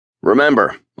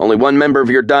Remember, only one member of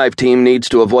your dive team needs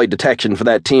to avoid detection for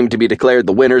that team to be declared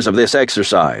the winners of this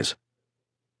exercise."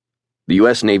 The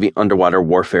U.S. Navy underwater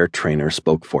warfare trainer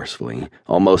spoke forcefully,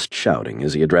 almost shouting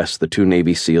as he addressed the 2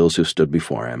 Navy SEALs who stood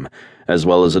before him, as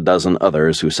well as a dozen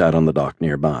others who sat on the dock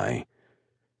nearby.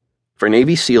 For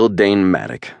Navy SEAL Dane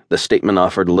Maddock, the statement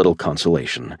offered little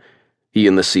consolation. He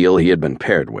and the SEAL he had been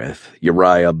paired with,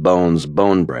 Uriah Bones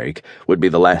Bonebreak, would be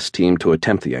the last team to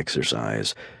attempt the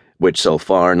exercise, which so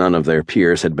far none of their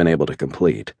peers had been able to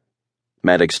complete.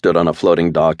 Maddox stood on a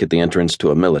floating dock at the entrance to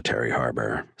a military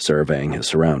harbor, surveying his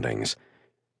surroundings.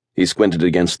 He squinted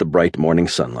against the bright morning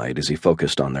sunlight as he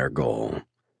focused on their goal.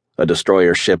 A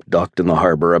destroyer ship docked in the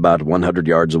harbor about 100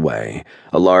 yards away,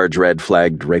 a large red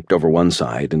flag draped over one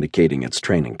side indicating its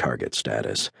training target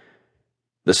status.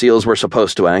 The SEALs were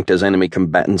supposed to act as enemy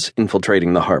combatants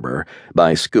infiltrating the harbor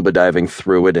by scuba diving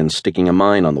through it and sticking a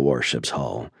mine on the warship's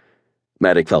hull.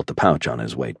 Maddox felt the pouch on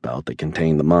his weight belt that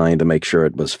contained the mine to make sure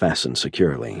it was fastened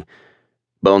securely.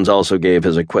 Bones also gave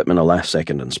his equipment a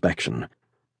last-second inspection.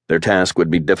 Their task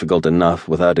would be difficult enough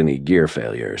without any gear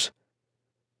failures.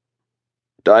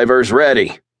 "Divers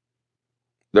ready."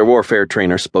 Their warfare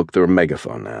trainer spoke through a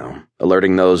megaphone now,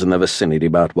 alerting those in the vicinity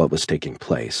about what was taking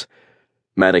place.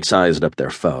 Maddox sized up their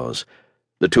foes,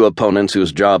 the 2 opponents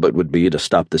whose job it would be to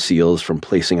stop the SEALs from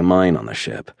placing a mine on the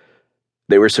ship.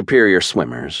 They were superior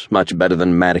swimmers, much better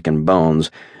than Maddox and Bones,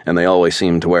 and they always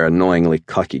seemed to wear annoyingly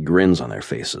cocky grins on their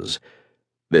faces.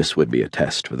 This would be a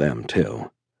test for them,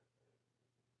 too.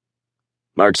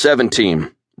 "Mark 7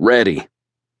 team, ready."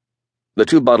 The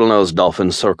 2 bottlenose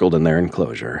dolphins circled in their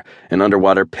enclosure, an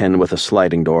underwater pen with a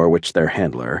sliding door which their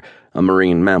handler, a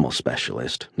marine mammal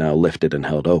specialist, now lifted and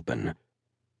held open.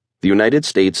 The United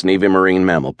States Navy Marine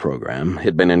Mammal Program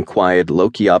had been in quiet,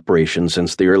 low-key operation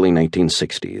since the early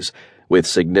 1960s, with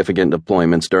significant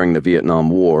deployments during the Vietnam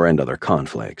War and other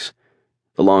conflicts.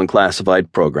 The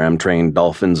long-classified program trained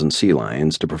dolphins and sea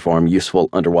lions to perform useful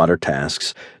underwater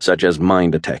tasks such as mine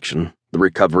detection, the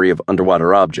recovery of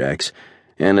underwater objects,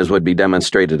 and, as would be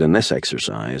demonstrated in this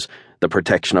exercise, the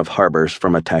protection of harbors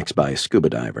from attacks by scuba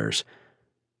divers.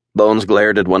 Bones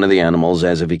glared at one of the animals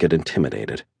as if he could intimidate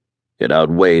it. It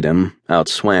outweighed him,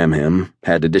 outswam him,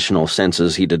 had additional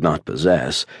senses he did not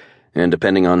possess, and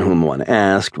depending on whom one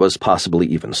asked, was possibly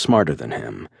even smarter than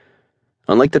him.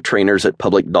 Unlike the trainers at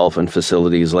public dolphin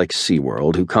facilities like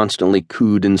SeaWorld, who constantly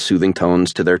cooed in soothing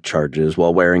tones to their charges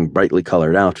while wearing brightly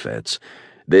colored outfits,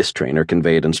 this trainer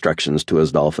conveyed instructions to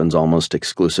his dolphins almost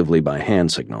exclusively by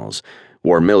hand signals,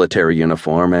 wore military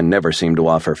uniform, and never seemed to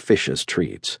offer fish as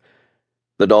treats.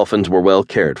 The dolphins were well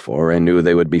cared for and knew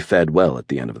they would be fed well at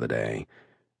the end of the day.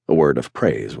 A word of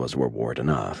praise was reward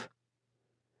enough.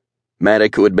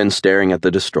 Maddox, who had been staring at the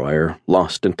destroyer,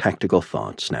 lost in tactical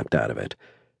thought, snapped out of it.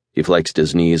 He flexed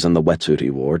his knees in the wetsuit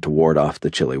he wore to ward off the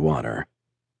chilly water.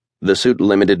 The suit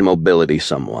limited mobility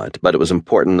somewhat, but it was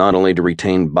important not only to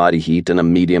retain body heat in a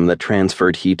medium that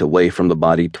transferred heat away from the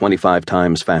body 25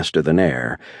 times faster than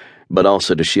air, but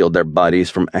also to shield their bodies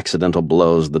from accidental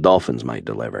blows the dolphins might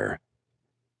deliver.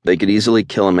 They could easily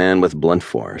kill a man with blunt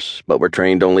force, but were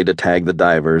trained only to tag the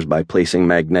divers by placing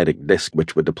magnetic disc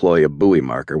which would deploy a buoy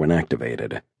marker when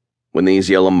activated. When these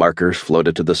yellow markers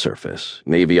floated to the surface,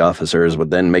 Navy officers would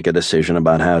then make a decision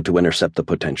about how to intercept the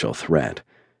potential threat.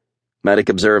 Maddox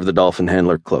observed the dolphin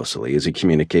handler closely as he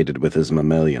communicated with his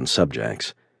mammalian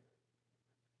subjects.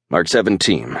 "Mark 7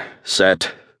 team,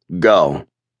 set, go."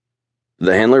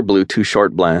 The handler blew 2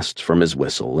 short blasts from his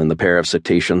whistle, and the pair of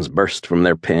cetaceans burst from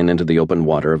their pen into the open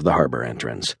water of the harbor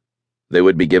entrance. They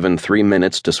would be given 3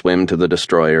 minutes to swim to the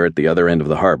destroyer at the other end of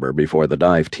the harbor before the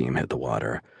dive team hit the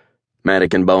water.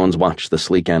 Maddox and Bones watched the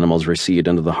sleek animals recede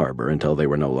into the harbor until they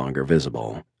were no longer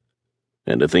visible.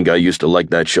 "And to think I used to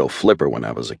like that show Flipper when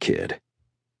I was a kid."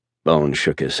 Bones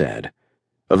shook his head.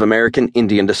 Of American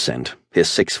Indian descent, his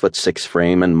 6'6"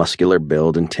 frame and muscular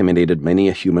build intimidated many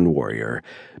a human warrior,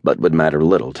 but would matter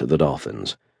little to the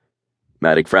dolphins.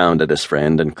 Maddox frowned at his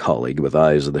friend and colleague with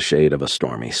eyes of the shade of a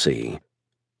stormy sea.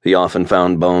 He often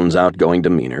found Bones' outgoing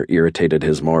demeanor irritated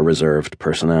his more reserved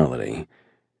personality.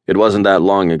 It wasn't that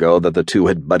long ago that the 2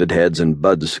 had butted heads in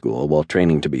Bud School while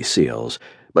training to be SEALs,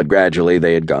 but gradually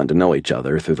they had gotten to know each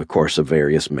other through the course of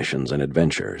various missions and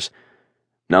adventures.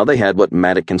 Now they had what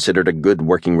Maddox considered a good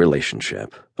working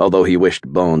relationship, although he wished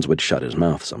Bones would shut his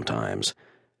mouth sometimes.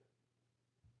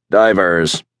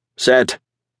 "Divers, set."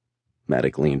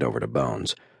 Maddox leaned over to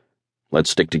Bones. "Let's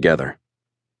stick together."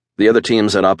 The other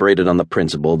teams had operated on the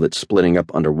principle that splitting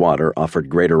up underwater offered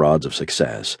greater odds of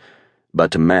success,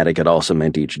 but to Maddox it also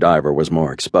meant each diver was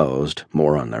more exposed,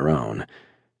 more on their own.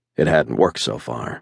 It hadn't worked so far.